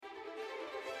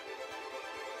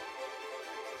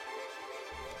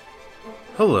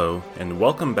Hello, and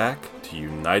welcome back to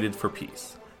United for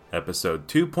Peace, episode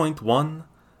 2.1,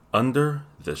 Under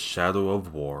the Shadow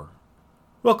of War.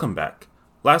 Welcome back.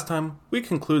 Last time, we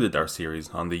concluded our series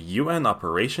on the UN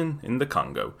operation in the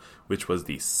Congo, which was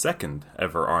the second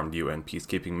ever armed UN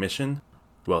peacekeeping mission.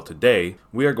 Well, today,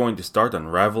 we are going to start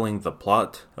unraveling the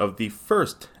plot of the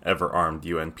first ever armed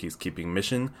UN peacekeeping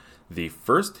mission, the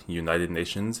first United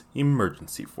Nations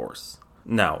Emergency Force.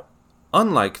 Now,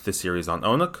 unlike the series on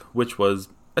ONUC, which was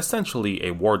essentially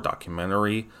a war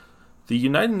documentary, the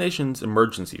United Nations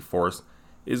Emergency Force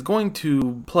is going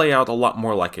to play out a lot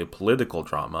more like a political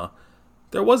drama.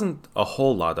 There wasn't a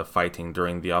whole lot of fighting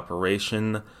during the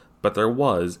operation, but there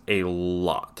was a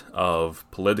lot of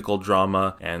political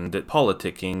drama and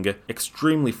politicking,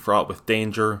 extremely fraught with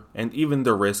danger and even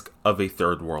the risk of a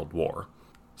third world war.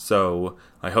 So,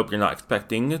 I hope you're not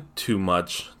expecting too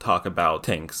much talk about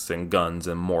tanks and guns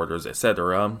and mortars,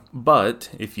 etc.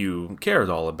 But if you care at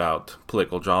all about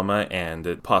political drama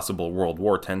and possible world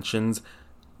war tensions,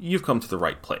 you've come to the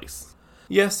right place.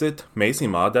 Yes, it may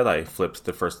seem odd that I flipped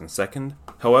the first and second.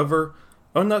 However,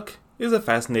 ONUC is a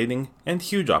fascinating and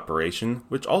huge operation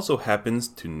which also happens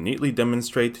to neatly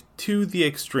demonstrate to the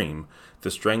extreme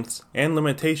the strengths and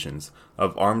limitations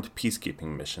of armed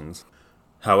peacekeeping missions.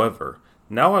 However,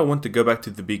 now I want to go back to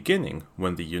the beginning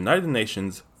when the United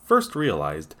Nations first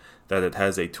realized that it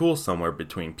has a tool somewhere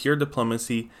between pure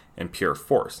diplomacy and pure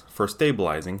force for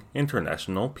stabilizing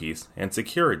international peace and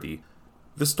security.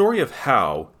 The story of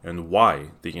how and why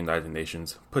the United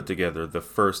Nations put together the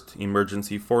first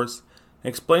emergency force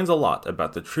explains a lot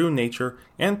about the true nature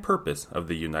and purpose of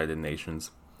the United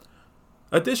Nations.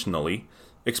 Additionally,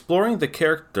 exploring the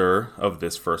character of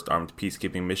this first armed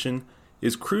peacekeeping mission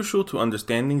is crucial to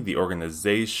understanding the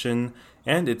organization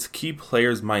and its key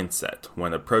players' mindset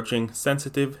when approaching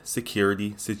sensitive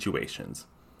security situations.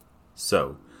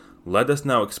 So, let us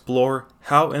now explore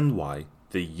how and why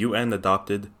the UN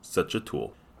adopted such a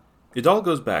tool. It all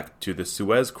goes back to the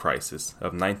Suez Crisis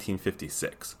of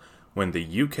 1956, when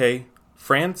the UK,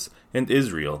 France, and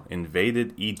Israel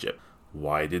invaded Egypt.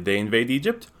 Why did they invade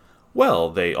Egypt?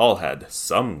 Well, they all had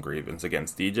some grievance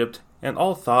against Egypt, and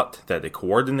all thought that a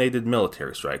coordinated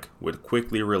military strike would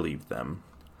quickly relieve them.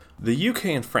 The UK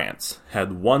and France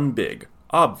had one big,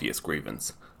 obvious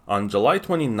grievance. On July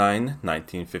 29,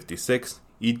 1956,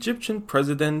 Egyptian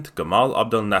President Gamal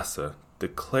Abdel Nasser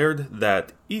declared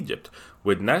that Egypt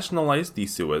would nationalize the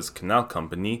Suez Canal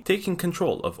Company, taking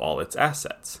control of all its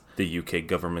assets. The UK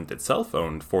government itself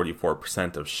owned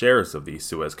 44% of shares of the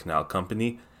Suez Canal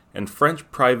Company, and French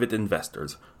private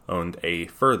investors owned a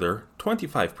further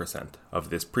 25% of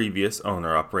this previous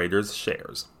owner-operator's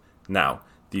shares. Now,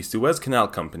 the Suez Canal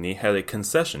Company had a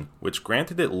concession which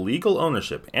granted it legal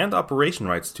ownership and operation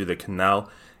rights to the canal,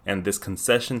 and this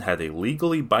concession had a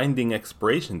legally binding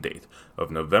expiration date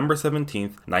of November 17,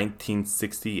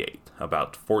 1968,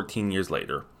 about 14 years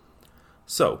later.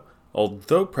 So,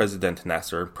 although President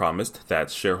Nasser promised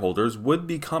that shareholders would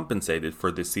be compensated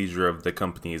for the seizure of the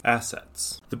company's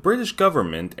assets, the British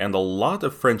government and a lot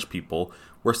of French people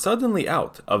were suddenly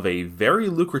out of a very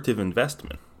lucrative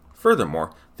investment.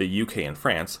 Furthermore, the UK and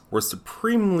France were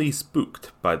supremely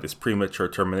spooked by this premature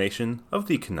termination of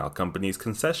the Canal Company's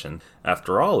concession.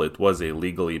 After all, it was a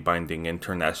legally binding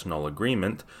international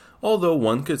agreement, although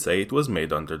one could say it was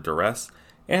made under duress,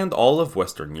 and all of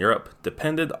Western Europe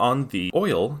depended on the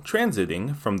oil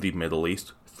transiting from the Middle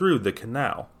East through the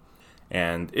canal.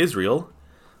 And Israel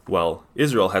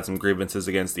had some grievances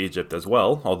against Egypt as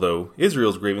well, although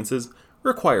Israel's grievances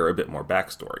require a bit more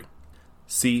backstory.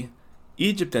 See,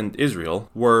 Egypt and Israel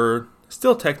were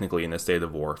still technically in a state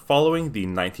of war following the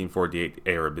 1948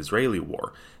 Arab-Israeli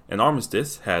War. An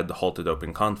armistice had halted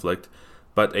open conflict,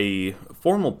 but a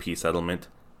formal peace settlement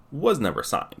was never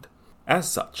signed. As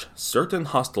such, certain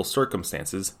hostile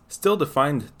circumstances still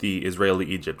defined the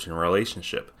Israeli-Egyptian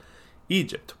relationship.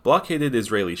 Egypt blockaded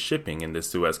Israeli shipping in the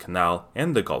Suez Canal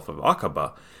and the Gulf of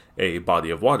Aqaba, a body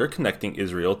of water connecting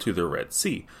Israel to the Red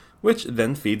Sea, which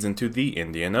then feeds into the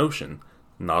Indian Ocean.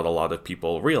 Not a lot of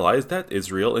people realize that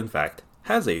Israel, in fact,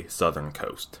 has a southern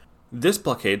coast. This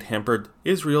blockade hampered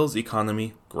Israel's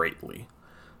economy greatly.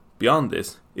 Beyond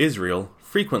this, Israel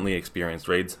frequently experienced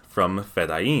raids from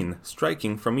Fedayeen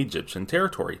striking from Egyptian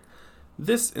territory.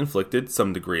 This inflicted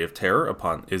some degree of terror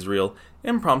upon Israel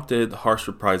and prompted harsh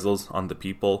reprisals on the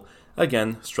people,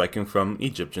 again striking from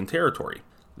Egyptian territory.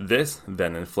 This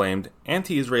then inflamed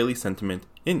anti-Israeli sentiment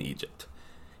in Egypt.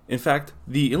 In fact,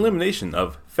 the elimination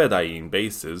of Fedayeen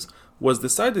bases was the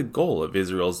decided goal of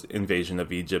Israel's invasion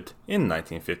of Egypt in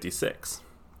 1956.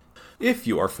 If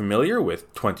you are familiar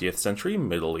with 20th century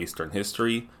Middle Eastern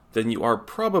history, then you are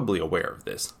probably aware of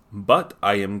this, but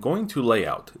I am going to lay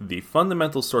out the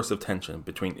fundamental source of tension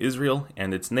between Israel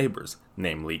and its neighbors,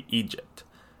 namely Egypt.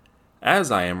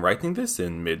 As I am writing this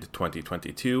in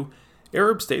mid-2022,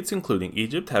 Arab states including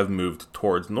Egypt have moved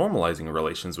towards normalizing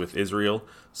relations with Israel,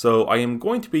 so I am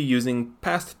going to be using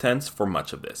past tense for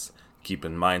much of this. Keep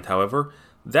in mind, however,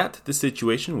 that the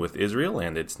situation with Israel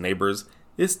and its neighbors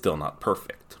is still not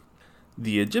perfect.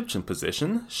 The Egyptian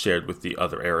position, shared with the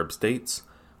other Arab states,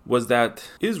 was that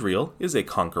Israel is a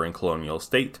conquering colonial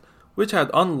state which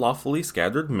had unlawfully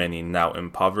scattered many now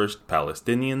impoverished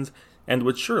Palestinians and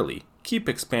would surely keep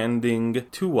expanding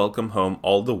to welcome home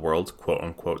all the world's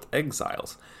quote-unquote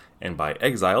exiles. And by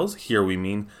exiles, here we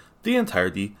mean the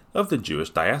entirety of the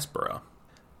Jewish diaspora.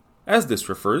 As this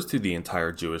refers to the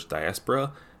entire Jewish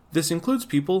diaspora, this includes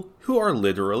people who are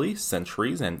literally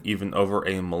centuries and even over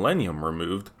a millennium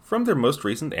removed from their most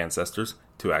recent ancestors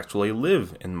to actually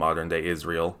live in modern-day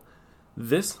Israel.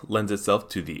 This lends itself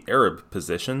to the Arab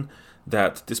position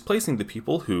that displacing the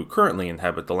people who currently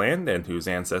inhabit the land and whose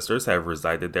ancestors have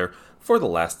resided there for the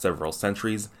last several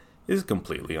centuries is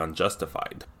completely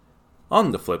unjustified.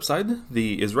 On the flip side,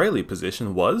 the Israeli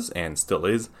position was, and still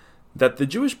is, that the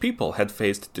Jewish people had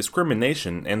faced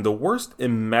discrimination and the worst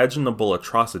imaginable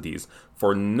atrocities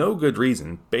for no good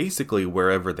reason basically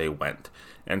wherever they went,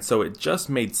 and so it just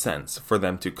made sense for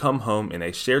them to come home in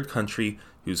a shared country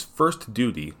whose first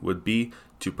duty would be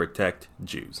to protect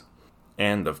Jews.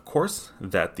 And of course,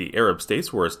 that the Arab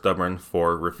states were stubborn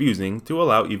for refusing to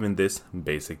allow even this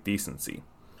basic decency.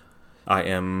 I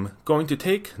am going to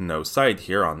take no side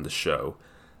here on the show.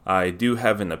 I do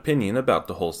have an opinion about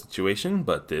the whole situation,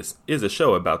 but this is a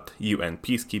show about UN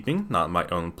peacekeeping, not my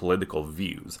own political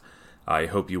views. I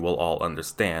hope you will all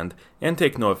understand, and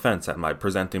take no offense at my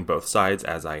presenting both sides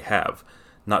as I have.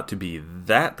 Not to be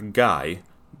that guy,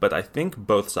 but I think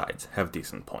both sides have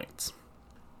decent points.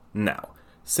 Now,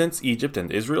 since Egypt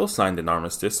and Israel signed an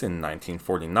armistice in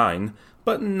 1949,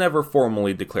 but never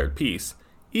formally declared peace,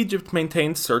 Egypt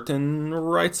maintained certain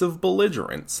rights of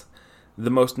belligerence. The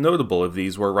most notable of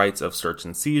these were rights of search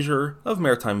and seizure of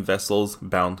maritime vessels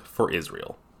bound for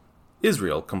Israel.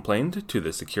 Israel complained to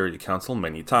the Security Council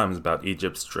many times about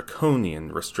Egypt's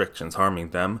draconian restrictions harming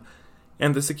them,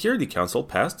 and the Security Council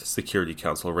passed Security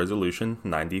Council Resolution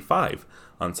 95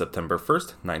 on September 1,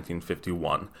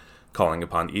 1951, calling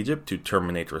upon Egypt to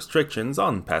terminate restrictions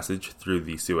on passage through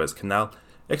the Suez Canal,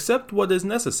 except what is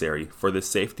necessary for the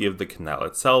safety of the canal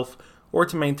itself, or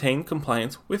to maintain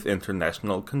compliance with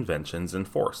international conventions in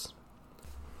force.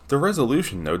 The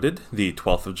resolution noted the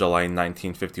 12th of July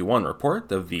 1951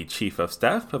 report of the Chief of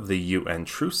Staff of the UN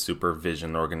Truce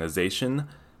Supervision Organization.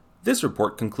 This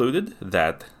report concluded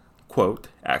that, quote,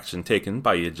 action taken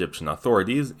by Egyptian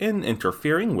authorities in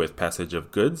interfering with passage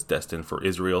of goods destined for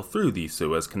Israel through the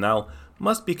Suez Canal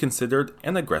must be considered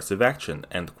an aggressive action,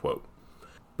 end quote.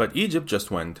 But Egypt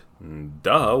just went,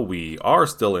 duh, we are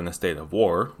still in a state of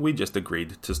war, we just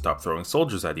agreed to stop throwing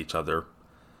soldiers at each other.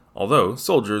 Although,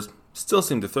 soldiers still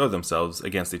seem to throw themselves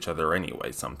against each other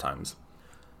anyway sometimes.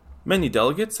 Many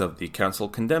delegates of the Council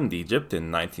condemned Egypt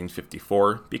in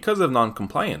 1954 because of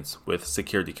non-compliance with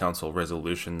Security Council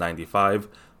Resolution 95,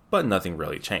 but nothing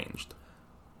really changed.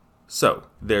 So,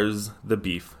 there's the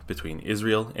beef between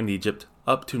Israel and Egypt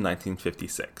up to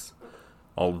 1956.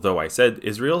 Although I said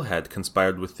Israel had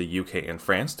conspired with the UK and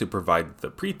France to provide the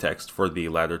pretext for the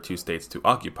latter two states to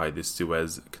occupy the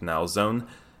Suez Canal zone,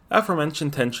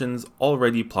 aforementioned tensions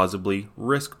already plausibly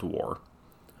risked war.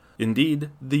 Indeed,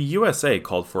 the USA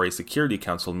called for a Security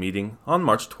Council meeting on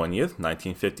March 20th,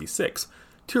 1956,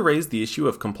 to raise the issue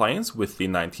of compliance with the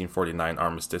 1949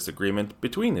 armistice agreement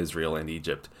between Israel and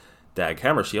Egypt. Dag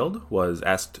Hammarskjöld was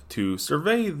asked to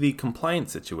survey the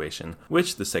compliance situation,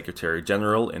 which the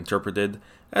Secretary-General interpreted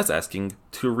as asking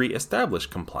to re-establish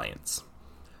compliance.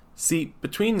 See,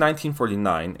 between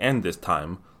 1949 and this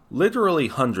time, literally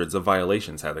hundreds of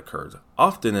violations had occurred,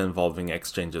 often involving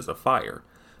exchanges of fire.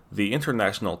 The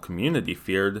international community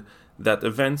feared that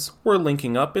events were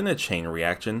linking up in a chain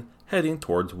reaction heading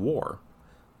towards war.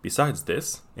 Besides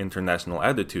this, international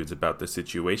attitudes about the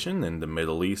situation in the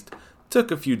Middle East took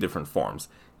a few different forms,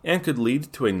 and could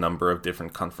lead to a number of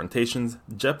different confrontations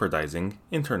jeopardizing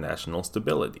international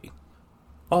stability.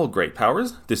 All great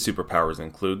powers, the superpowers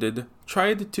included,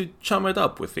 tried to chum it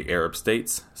up with the Arab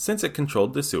states, since it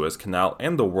controlled the Suez Canal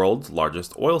and the world's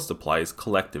largest oil supplies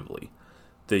collectively.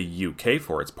 The UK,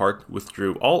 for its part,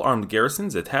 withdrew all armed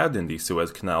garrisons it had in the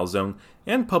Suez Canal zone,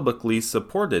 and publicly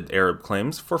supported Arab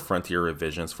claims for frontier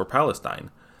revisions for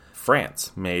Palestine.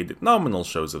 France made nominal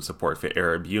shows of support for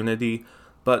Arab unity,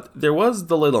 But there was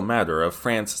the little matter of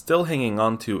France still hanging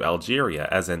on to Algeria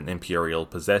as an imperial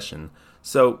possession,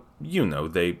 so,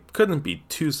 they couldn't be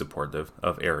too supportive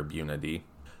of Arab unity.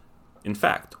 In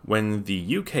fact, when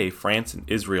the UK, France, and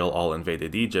Israel all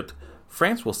invaded Egypt,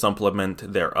 France will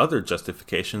supplement their other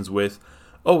justifications with,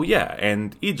 oh yeah,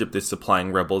 and Egypt is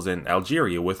supplying rebels in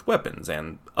Algeria with weapons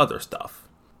and other stuff.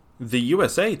 The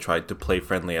USA tried to play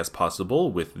friendly as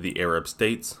possible with the Arab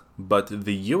states, but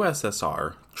the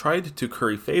USSR tried to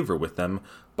curry favor with them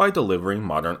by delivering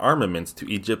modern armaments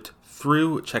to Egypt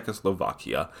through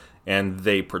Czechoslovakia, and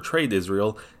they portrayed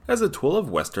Israel as a tool of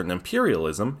Western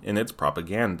imperialism in its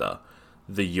propaganda.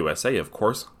 The USA, of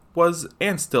course, was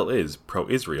and still is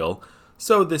pro-Israel,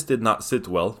 so this did not sit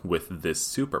well with this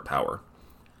superpower.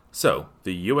 So,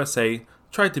 the USA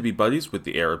tried to be buddies with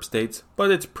the Arab states,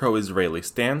 but its pro-Israeli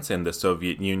stance and the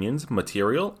Soviet Union's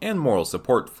material and moral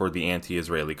support for the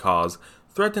anti-Israeli cause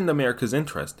threatened America's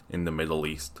interest in the Middle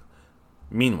East.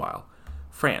 Meanwhile,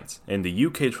 France and the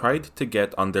UK tried to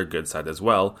get on their good side as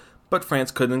well, but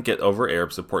France couldn't get over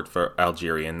Arab support for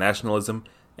Algerian nationalism,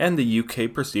 and the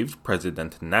UK perceived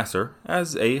President Nasser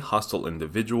as a hostile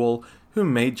individual who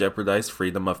may jeopardize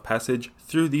freedom of passage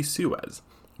through the Suez.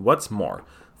 What's more,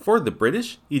 for the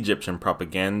British, Egyptian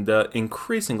propaganda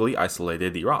increasingly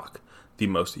isolated Iraq, the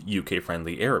most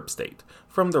UK-friendly Arab state,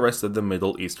 from the rest of the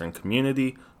Middle Eastern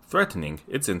community, threatening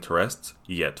its interests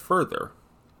yet further.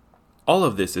 All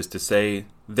of this is to say,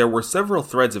 there were several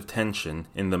threads of tension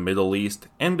in the Middle East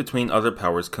and between other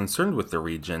powers concerned with the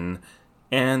region,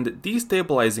 and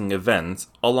destabilizing events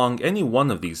along any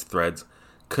one of these threads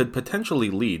could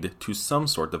potentially lead to some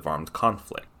sort of armed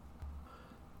conflict.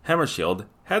 Hammarskjöld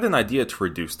had an idea to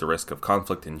reduce the risk of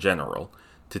conflict in general,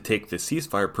 to take the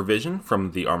ceasefire provision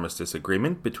from the armistice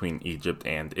agreement between Egypt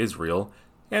and Israel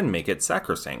and make it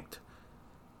sacrosanct.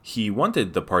 He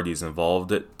wanted the parties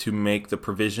involved to make the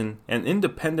provision an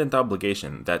independent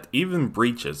obligation that even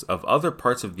breaches of other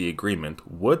parts of the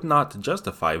agreement would not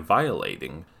justify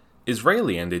violating.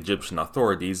 Israeli and Egyptian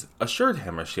authorities assured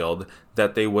Hammarskjöld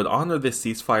that they would honor this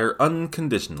ceasefire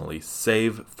unconditionally,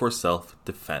 save for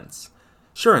self-defense.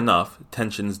 Sure enough,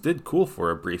 tensions did cool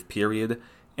for a brief period,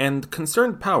 and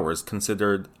concerned powers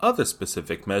considered other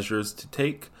specific measures to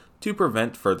take to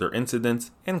prevent further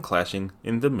incidents and clashing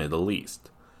in the Middle East.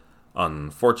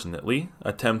 Unfortunately,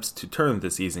 attempts to turn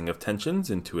this easing of tensions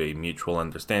into a mutual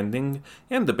understanding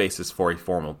and the basis for a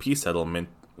formal peace settlement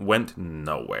went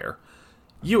nowhere.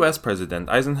 U.S. President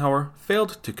Eisenhower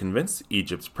failed to convince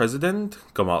Egypt's President,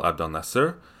 Gamal Abdel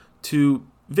Nasser, to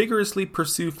vigorously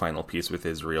pursue final peace with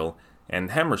Israel, and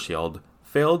Hammarskjöld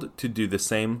failed to do the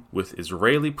same with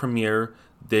Israeli Premier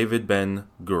David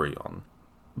Ben-Gurion.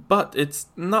 But it's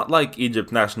not like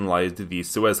Egypt nationalized the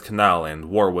Suez Canal and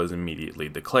war was immediately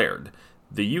declared.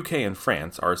 The UK and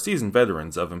France are seasoned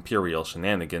veterans of imperial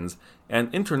shenanigans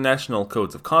and international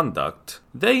codes of conduct.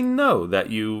 They know that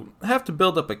you have to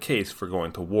build up a case for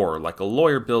going to war like a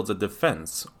lawyer builds a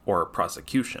defense or a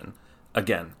prosecution.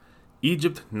 Again,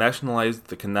 Egypt nationalized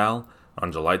the canal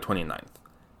on July 29th.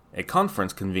 A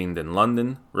conference convened in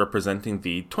London representing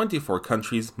the 24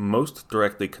 countries most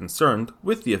directly concerned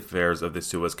with the affairs of the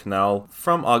Suez Canal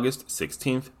from August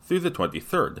 16th through the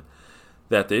 23rd.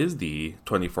 That is, the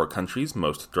 24 countries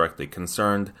most directly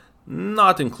concerned,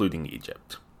 not including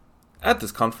Egypt. At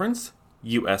this conference,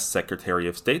 U.S. Secretary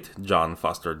of State John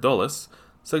Foster Dulles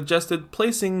suggested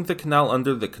placing the canal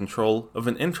under the control of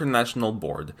an international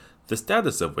board, the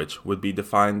status of which would be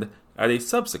defined at a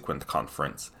subsequent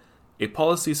conference. A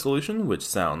policy solution which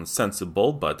sounds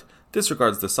sensible but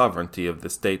disregards the sovereignty of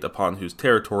the state upon whose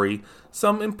territory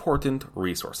some important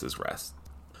resources rest.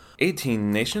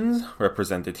 18 nations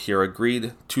represented here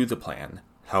agreed to the plan.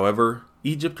 However,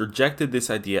 Egypt rejected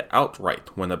this idea outright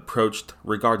when approached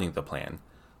regarding the plan.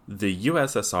 The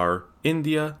USSR,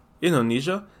 India,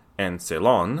 Indonesia, and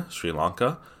Ceylon, Sri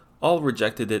Lanka, all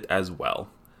rejected it as well.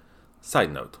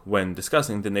 Side note, when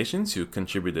discussing the nations who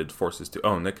contributed forces to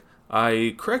ONUC,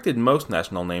 I corrected most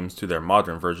national names to their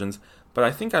modern versions, but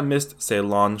I think I missed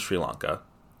Ceylon, Sri Lanka.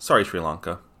 Sorry, Sri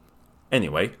Lanka.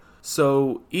 Anyway,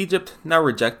 so Egypt now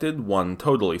rejected one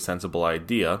totally sensible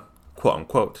idea,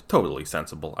 quote-unquote totally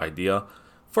sensible idea,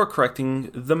 for correcting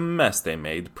the mess they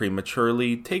made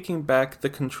prematurely taking back the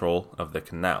control of the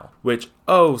canal, which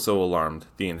oh so alarmed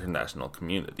the international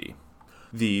community.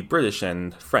 The British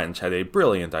and French had a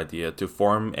brilliant idea to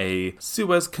form a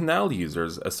Suez Canal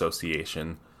Users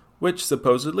Association, which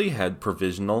supposedly had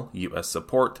provisional U.S.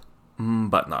 support,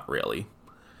 but not really.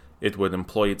 It would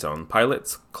employ its own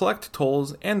pilots, collect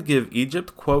tolls, and give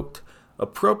Egypt, quote,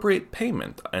 appropriate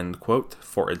payment, end quote,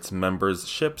 for its members'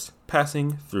 ships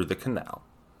passing through the canal.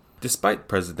 despite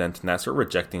President Nasser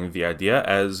rejecting the idea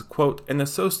as, quote, an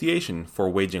association for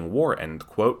waging war, end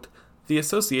quote. The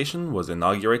association was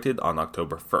inaugurated on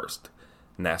October 1st.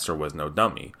 Nasser was no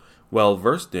dummy. Well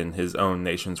versed in his own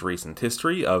nation's recent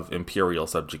history of imperial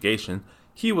subjugation,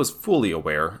 he was fully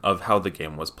aware of how the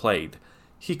game was played.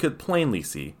 He could plainly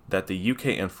see that the UK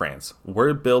and France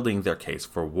were building their case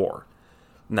for war.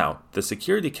 Now, the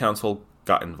Security Council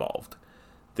got involved.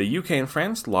 The UK and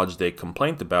France lodged a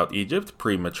complaint about Egypt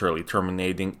prematurely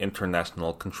terminating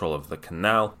international control of the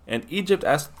canal, and Egypt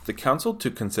asked the Council to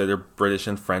consider British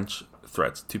and French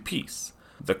threats to peace.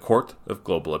 The Court of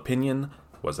Global Opinion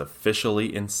was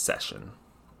officially in session.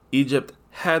 Egypt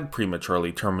had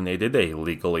prematurely terminated a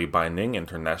legally binding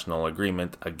international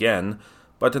agreement again,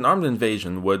 but an armed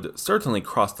invasion would certainly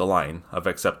cross the line of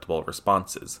acceptable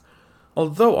responses.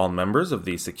 Although all members of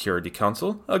the Security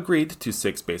Council agreed to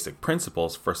 6 basic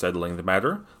principles for settling the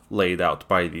matter, laid out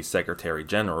by the Secretary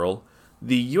General,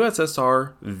 the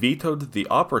USSR vetoed the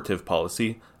operative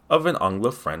policy of an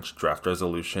Anglo-French draft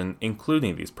resolution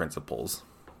including these principles.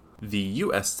 The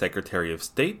U.S. Secretary of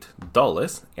State,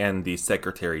 Dulles, and the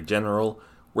Secretary General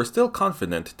were still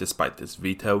confident despite this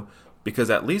veto,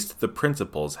 because at least the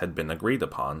principles had been agreed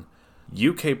upon.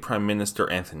 UK Prime Minister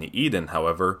Anthony Eden,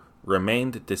 however,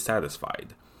 remained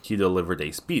dissatisfied. He delivered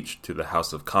a speech to the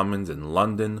House of Commons in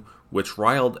London, which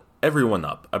riled everyone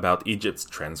up about Egypt's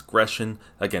transgression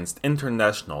against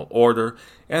international order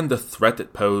and the threat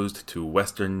it posed to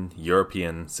Western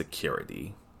European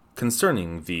security.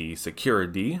 Concerning the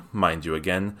security, mind you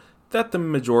again, that the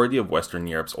majority of Western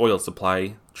Europe's oil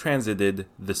supply transited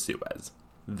the Suez.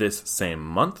 This same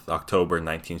month, October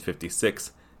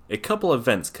 1956, a couple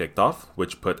events kicked off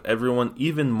which put everyone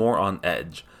even more on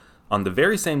edge. On the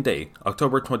very same day,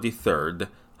 October 23rd,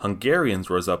 Hungarians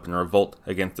rose up in revolt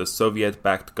against the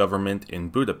Soviet-backed government in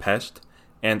Budapest,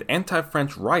 and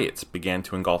anti-French riots began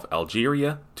to engulf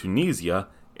Algeria, Tunisia,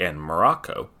 and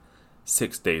Morocco.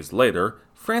 6 days later,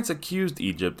 France accused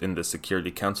Egypt in the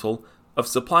Security Council of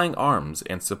supplying arms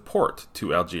and support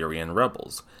to Algerian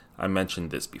rebels. I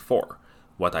mentioned this before.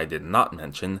 What I did not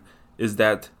mention is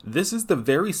that this is the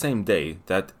very same day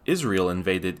that Israel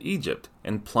invaded Egypt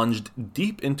and plunged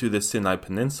deep into the Sinai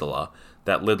Peninsula,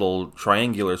 that little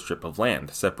triangular strip of land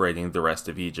separating the rest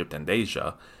of Egypt and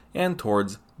Asia, and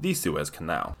towards the Suez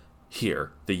Canal.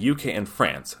 Here, the UK and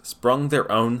France sprung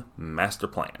their own master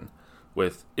plan.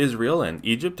 With Israel and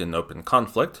Egypt in open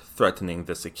conflict threatening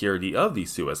the security of the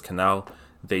Suez Canal,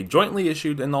 they jointly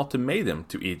issued an ultimatum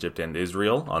to Egypt and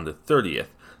Israel on the 30th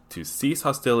to cease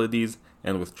hostilities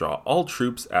and withdraw all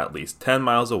troops at least 10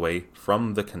 miles away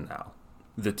from the canal.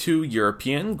 The 2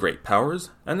 European great powers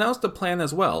announced a plan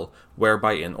as well,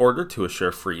 whereby in order to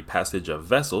assure free passage of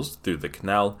vessels through the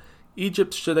canal,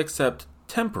 Egypt should accept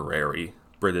temporary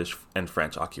British and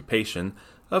French occupation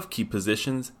of key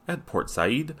positions at Port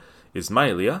Said,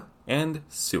 Ismailia, and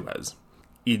Suez.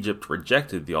 Egypt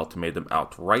rejected the ultimatum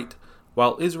outright,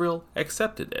 while Israel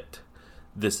accepted it.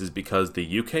 This is because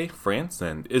the UK, France,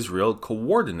 and Israel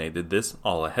coordinated this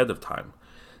all ahead of time.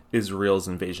 Israel's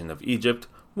invasion of Egypt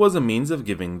was a means of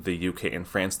giving the UK and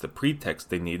France the pretext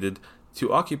they needed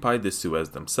to occupy the Suez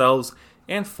themselves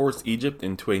and force Egypt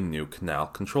into a new canal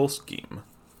control scheme.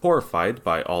 Horrified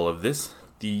by all of this,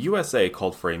 the USA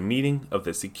called for a meeting of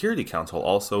the Security Council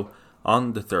also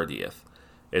on the 30th.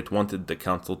 It wanted the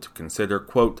Council to consider,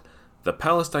 quote, the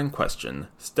Palestine question,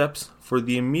 steps for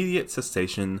the immediate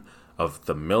cessation of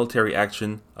the military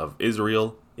action of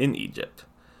Israel in Egypt.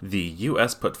 The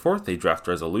U.S. put forth a draft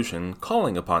resolution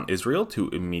calling upon Israel to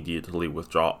immediately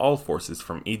withdraw all forces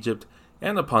from Egypt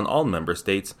and upon all member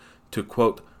states to,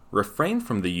 quote, refrain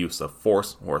from the use of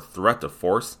force or threat of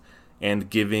force,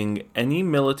 and giving any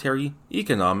military,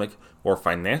 economic, or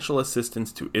financial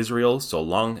assistance to Israel so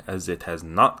long as it has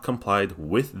not complied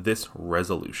with this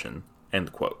resolution,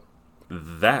 end quote.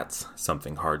 That's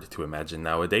something hard to imagine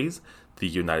nowadays, the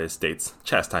United States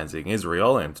chastising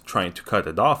Israel and trying to cut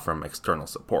it off from external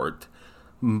support.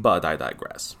 But I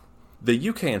digress. The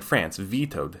UK and France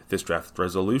vetoed this draft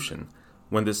resolution,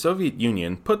 when the Soviet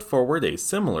Union put forward a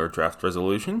similar draft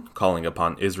resolution calling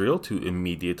upon Israel to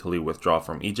immediately withdraw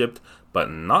from Egypt, but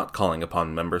not calling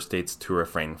upon member states to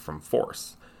refrain from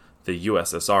force. The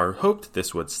USSR hoped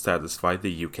this would satisfy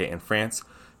the UK and France,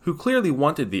 who clearly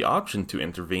wanted the option to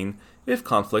intervene if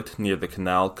conflict near the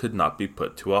canal could not be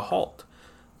put to a halt.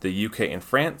 The UK and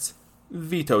France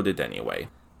vetoed it anyway.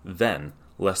 Then,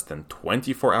 less than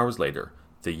 24 hours later,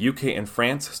 the UK and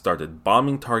France started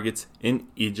bombing targets in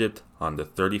Egypt on the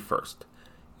 31st.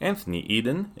 Anthony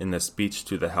Eden, in a speech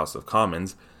to the House of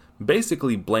Commons,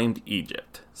 basically blamed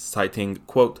Egypt, citing,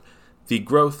 quote, the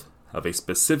growth of a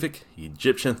specific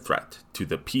Egyptian threat to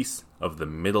the peace of the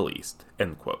Middle East,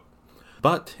 end quote.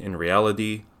 But in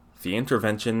reality, the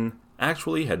intervention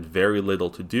actually had very little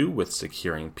to do with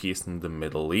securing peace in the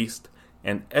Middle East,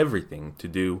 and everything to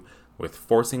do with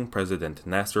forcing President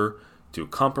Nasser to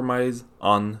compromise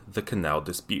on the canal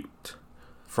dispute.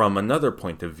 From another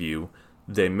point of view,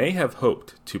 they may have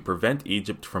hoped to prevent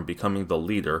Egypt from becoming the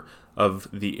leader of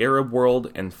the Arab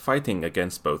world and fighting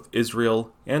against both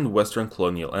Israel and Western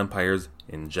colonial empires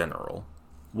in general.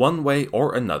 One way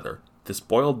or another, this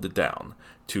boiled down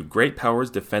to great powers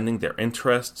defending their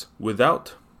interests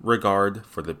without regard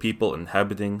for the people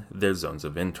inhabiting their zones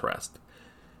of interest.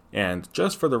 And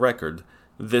just for the record,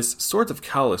 this sort of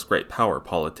callous great power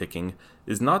politicking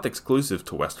is not exclusive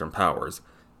to Western powers.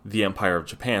 The Empire of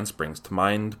Japan springs to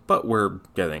mind, but we're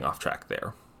getting off track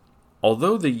there.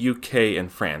 Although the UK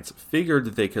and France figured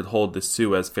they could hold the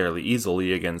Suez fairly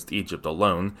easily against Egypt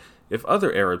alone, if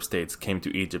other Arab states came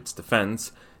to Egypt's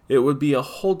defense, it would be a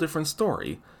whole different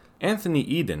story. Anthony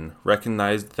Eden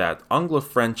recognized that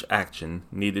Anglo-French action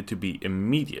needed to be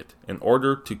immediate in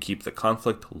order to keep the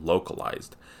conflict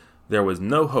localized. There was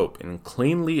no hope in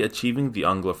cleanly achieving the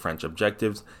Anglo-French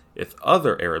objectives if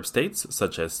other Arab states,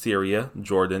 such as Syria,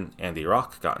 Jordan, and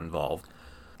Iraq, got involved.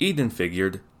 Eden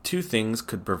figured two things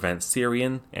could prevent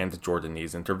Syrian and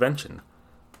Jordanese intervention: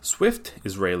 swift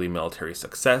Israeli military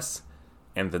success,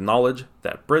 and the knowledge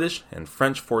that British and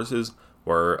French forces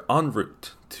were en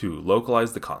route to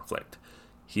localize the conflict.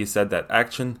 He said that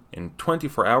action in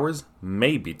 24 hours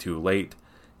may be too late,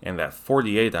 and that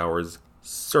 48 hours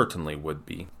certainly would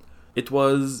be. It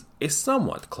was a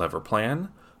somewhat clever plan: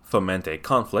 foment a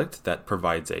conflict that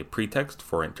provides a pretext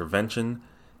for intervention,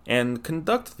 and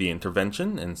conduct the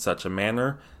intervention in such a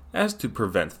manner as to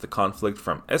prevent the conflict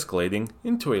from escalating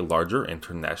into a larger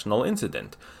international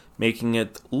incident, making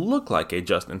it look like a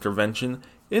just intervention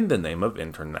in the name of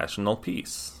international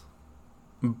peace.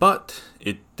 But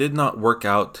it did not work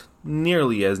out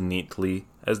nearly as neatly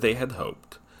as they had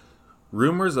hoped.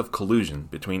 Rumors of collusion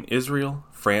between Israel,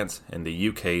 France, and the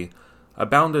UK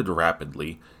abounded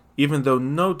rapidly, even though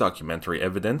no documentary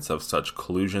evidence of such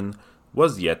collusion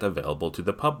was yet available to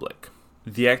the public.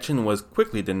 The action was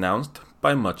quickly denounced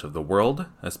by much of the world,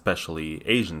 especially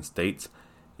Asian states,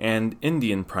 and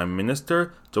Indian Prime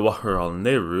Minister Jawaharlal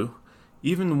Nehru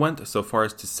even went so far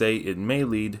as to say it may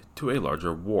lead to a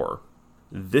larger war.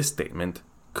 This statement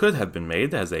could have been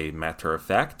made as a matter of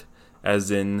fact,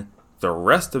 as in, the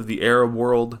rest of the Arab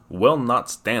world will not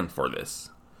stand for this,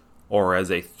 or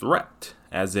as a threat,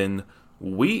 as in,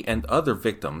 we and other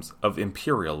victims of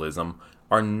imperialism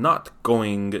are not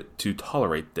going to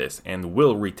tolerate this and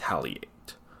will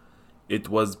retaliate. It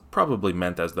was probably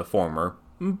meant as the former,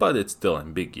 but it's still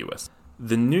ambiguous.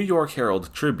 The New York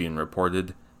Herald Tribune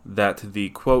reported that the,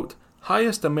 quote,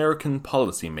 highest American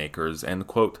policymakers, end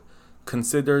quote,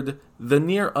 considered the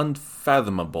near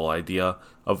unfathomable idea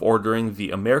of ordering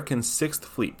the American Sixth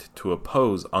Fleet to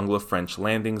oppose Anglo-French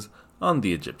landings on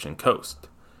the Egyptian coast.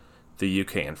 The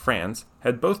UK and France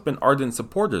had both been ardent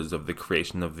supporters of the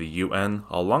creation of the UN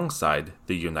alongside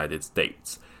the United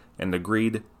States, and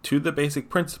agreed to the basic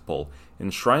principle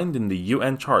enshrined in the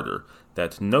UN Charter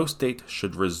that no state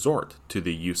should resort to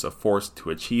the use of force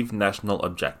to achieve national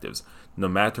objectives, no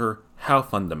matter how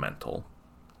fundamental.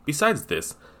 Besides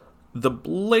this, the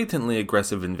blatantly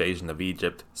aggressive invasion of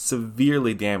Egypt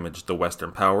severely damaged the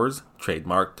Western powers'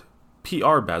 trademarked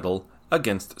PR battle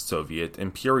against Soviet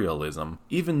imperialism.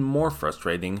 Even more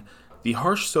frustrating, the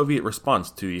harsh Soviet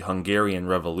response to the Hungarian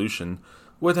Revolution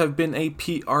would have been a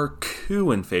PR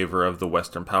coup in favor of the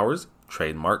Western powers,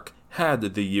 trademark, had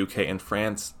the UK and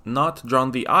France not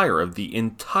drawn the ire of the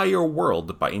entire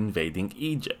world by invading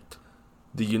Egypt.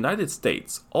 The United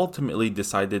States ultimately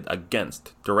decided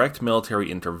against direct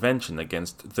military intervention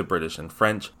against the British and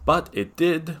French, but it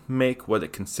did make what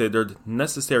it considered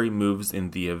necessary moves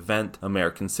in the event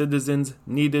American citizens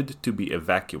needed to be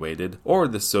evacuated or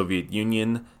the Soviet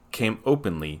Union came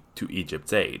openly to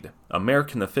Egypt's aid.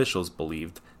 American officials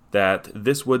believed that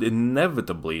this would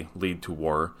inevitably lead to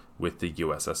war with the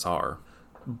USSR.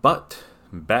 But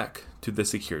back to the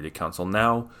Security Council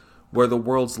now, where the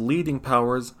world's leading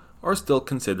powers are still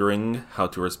considering how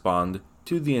to respond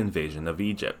to the invasion of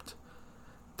Egypt.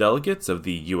 Delegates of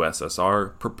the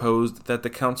USSR proposed that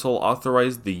the Council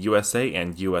authorize the USA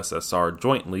and USSR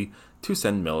jointly to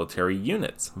send military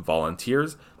units,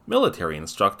 volunteers, military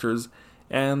instructors,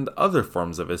 and other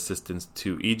forms of assistance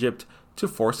to Egypt to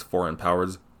force foreign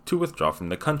powers to withdraw from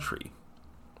the country.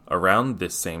 Around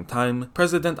this same time,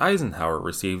 President Eisenhower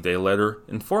received a letter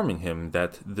informing him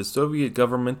that the Soviet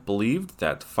government believed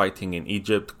that fighting in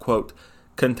Egypt, quote,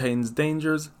 contains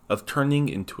dangers of turning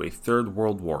into a third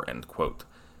world war, end quote.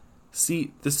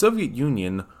 See, the Soviet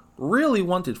Union really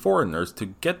wanted foreigners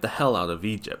to get the hell out of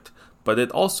Egypt, but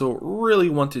it also really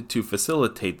wanted to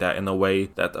facilitate that in a way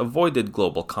that avoided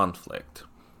global conflict.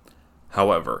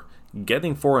 However,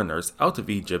 getting foreigners out of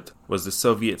Egypt was the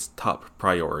Soviets' top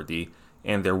priority,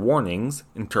 and their warnings,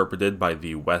 interpreted by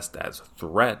the West as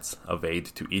threats of aid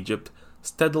to Egypt,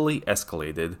 steadily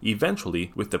escalated,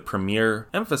 eventually with the premier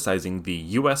emphasizing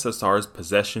the USSR's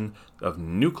possession of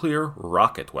nuclear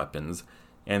rocket weapons,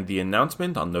 and the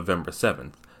announcement on November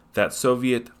 7th that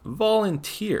Soviet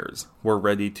volunteers were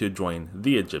ready to join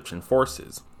the Egyptian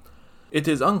forces. It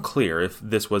is unclear if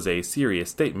this was a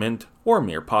serious statement or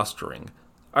mere posturing.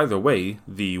 Either way,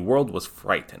 the world was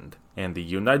frightened, and the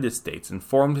United States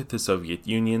informed the Soviet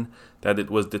Union that it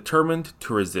was determined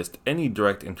to resist any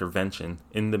direct intervention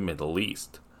in the Middle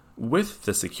East. With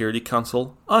the Security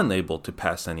Council unable to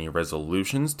pass any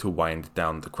resolutions to wind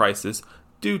down the crisis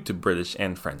due to British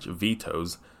and French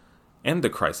vetoes, and the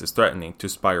crisis threatening to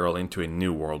spiral into a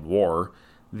new world war,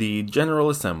 the General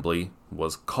Assembly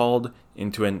was called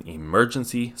into an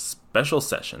emergency special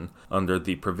session under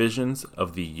the provisions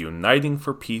of the Uniting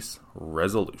for Peace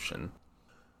resolution.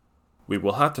 We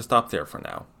will have to stop there for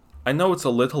now. I know it's a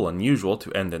little unusual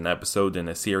to end an episode in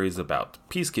a series about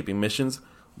peacekeeping missions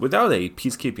without a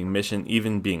peacekeeping mission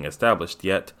even being established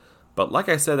yet, but like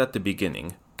I said at the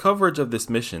beginning, coverage of this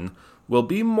mission will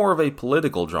be more of a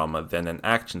political drama than an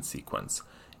action sequence,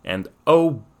 and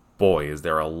oh boy is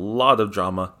there a lot of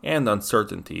drama and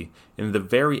uncertainty in the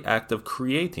very act of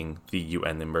creating the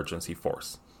UN emergency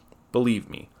force. Believe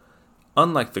me,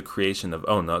 unlike the creation of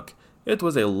ONUC, it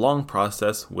was a long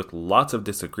process with lots of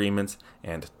disagreements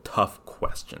and tough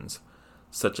questions.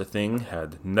 Such a thing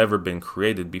had never been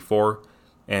created before,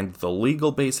 and the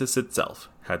legal basis itself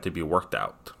had to be worked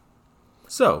out.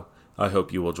 So, I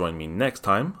hope you will join me next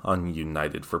time on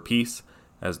United for Peace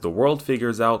as the world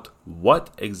figures out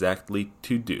what exactly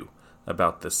to do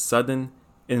about the sudden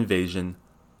invasion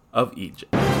of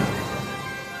Egypt.